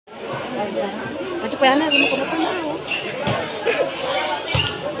Macam pa yan, ano ko na pa.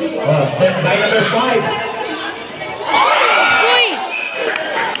 Set by number 5. Uy!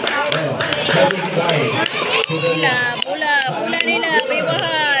 Bola nila,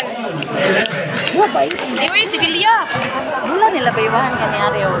 baywahan. Di ba yung Sevilla? Bola nila baywahan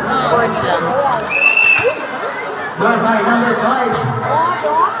kanyari o. Score nila. Set by number 5.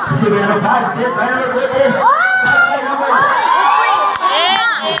 Set by number 5. Set by number 5.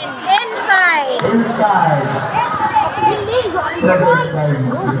 Inside.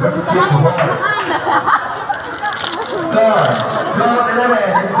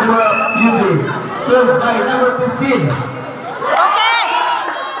 Served by number 15. Okay.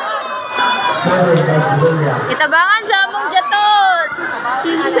 Itabangan sa among jatot.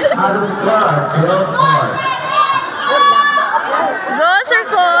 Go circle. Go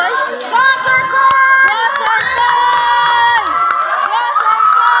circle. Go circle. Go circle.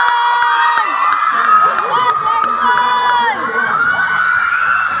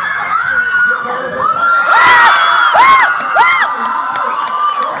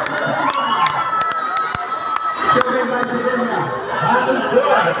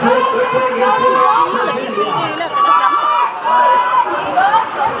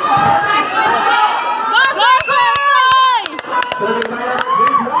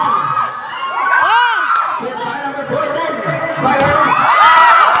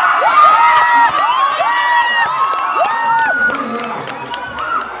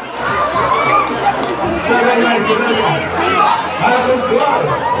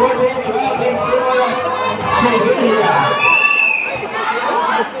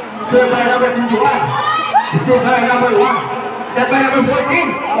 Set by number 21. Set by number 1. Set by number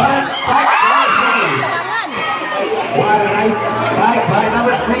 14. One right by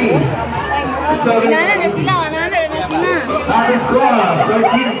number 3. Inana na sila, That is score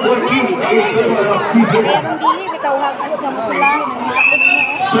 13-14 in favor of Sevilla.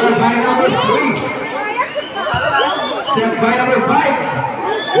 Set by number 3. Set by number 5.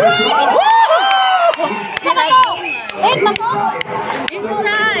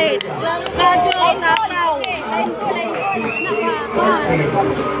 Inside. Radyo, tataw.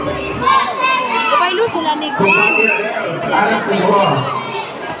 Kapaylo sila ni Kwan.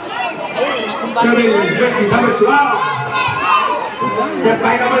 Serving jersey number 12. Set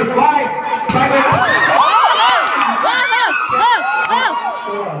by number 5.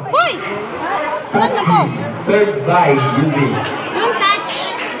 Hoy! Saan na to? Third by UV. Yung touch.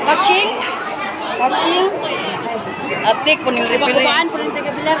 Touching? Apik po ng referee. Pagkabaan po ng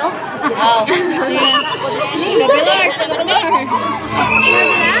taga-bilar, oh. Oo. Taga-bilar.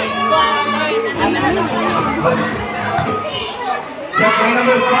 Set by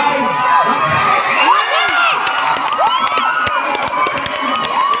number 5.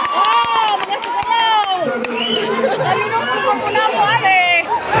 Mga sukalaw. Ano nung suko mo na po, ale?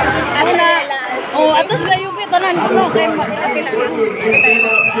 Ano na? Oh, atos kayo tanan no kay pila lang.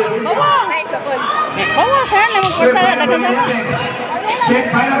 Bawa. Ay, sapon. Bawa saan lang magpunta dagan sama. Set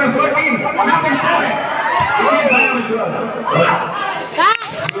by number 14. Number 7. Set by number 12.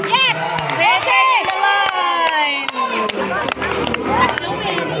 Yes! Ready! The line!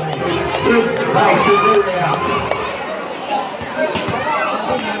 Set by Sevilla.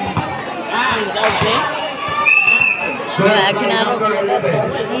 Ginaro ko na ba?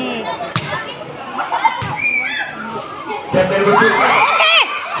 Set by number 2. Okay!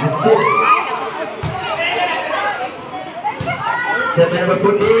 Set by number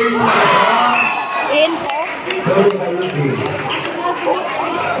 14. In. Serving by UV.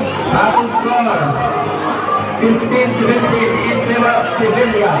 That is score 15-17 in favor of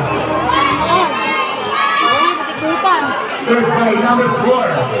Sevilla. Served by number 4.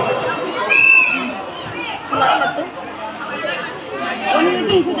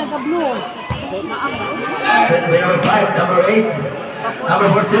 Set by number 5, number 8. Number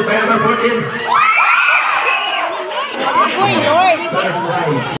 4, set by number 14.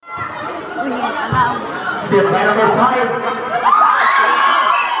 Set by number 5.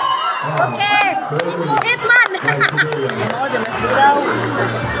 Okay, hit man. Oh, jelas daw.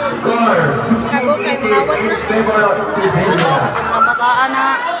 Score Kabo kay mawat na. in favor of Sevilla. Mabataan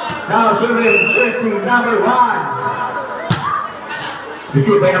na. Now serving jersey number 1.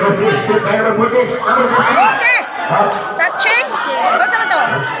 Received by number 3, set by number 14. Number 14. Okay. Touching. Basta mo to.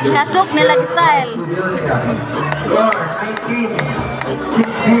 Ihasok nila style. Score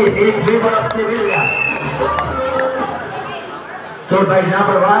 19-16 in favor of Sevilla. Served by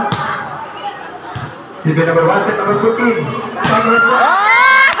number 1. Served number 1, set number 14. Number 4.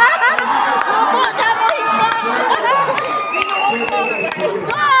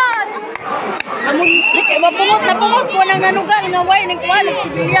 Napungot ko nang nanugal nga way ning kuan ng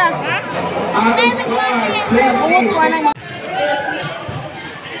Sevilla. Napungot ko nang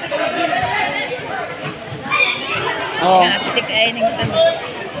oh. Pitik ay ning tan.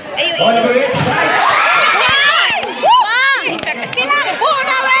 Ayo.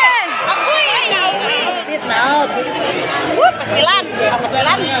 Out. Pasilan.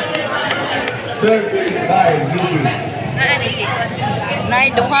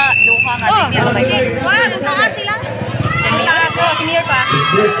 Nay duha nga tingli ka bay. Wah, duha sila. Duha sa senior pa.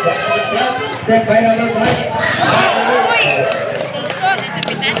 Uy. So,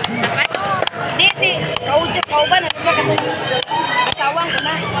 napitan. Dapat. Di si kauban at siya katong asawang ko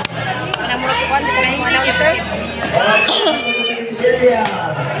na. Manamurag ko kan kay manaw sir.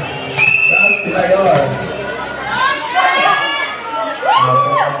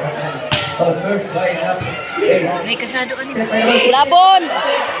 May kasado ka nila. Labon!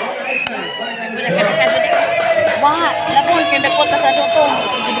 Wah, labon. Kaya nagpot kasado to.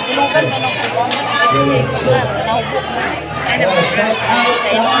 Tulugan mo ng pagkakang sa nahubok mo. Ay, naman. Sa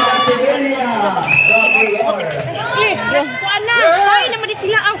inong last kuan na. Tayo naman din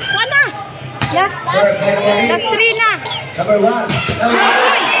sila. Kuan na. Last 3 na. Number 1.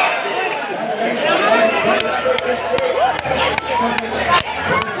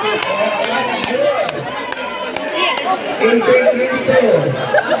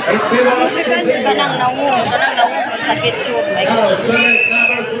 Kanang naung sakit chub.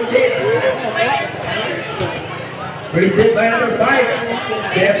 Received by number 5.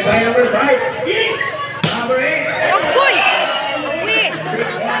 Saved by number 5. Number 8. Agoy!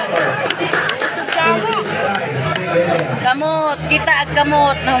 Kamot, kita ag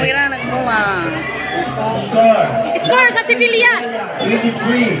kamot, nahawira nagmunga. Score sa Sevilla.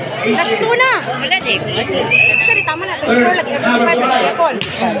 23. Last 2 na. Wala di. Sorry, tama na. 24 lagi. 25 sa yakon.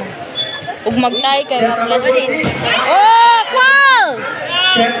 Ug magtay kay ma-plus. Oh, qual!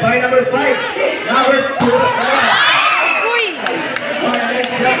 Set by number 5. Number 2. Uy!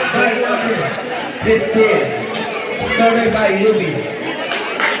 By number 15. Served by Ruby.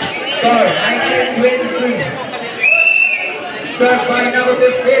 Score 19-23. Served by number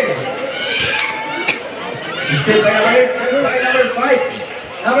 15. Received by number 5.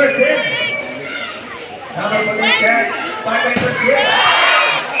 Number 10. Number 10. By number 10.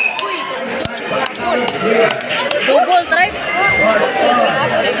 Google drive.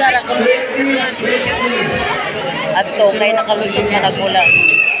 Sara ko. Adto kay nakalusot nga nagula.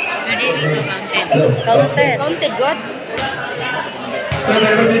 Counted God.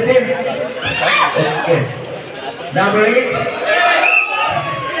 Number 8.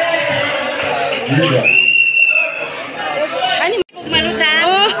 Ani maluta.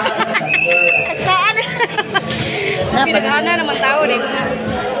 Oh. Saan? Napagana naman tao din.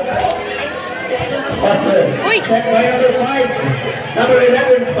 Uy! Set by number 5. Number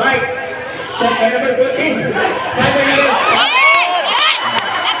 11 Spike. Set by number 14. Spike by number 5.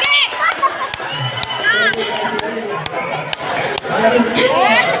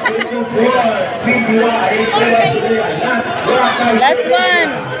 Last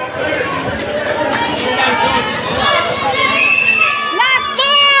one.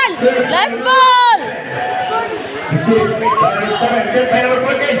 Last ball. Set by number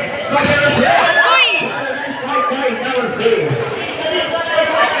 14. Uy!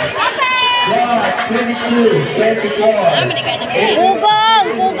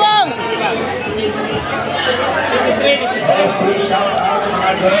 Pugong!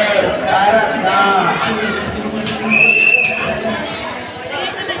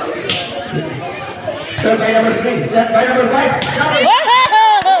 Set by number 3. Set by number 5.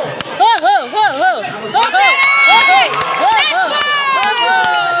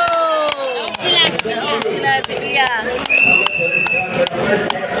 Sila Sevilla.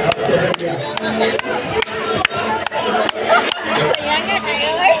 Sayangnya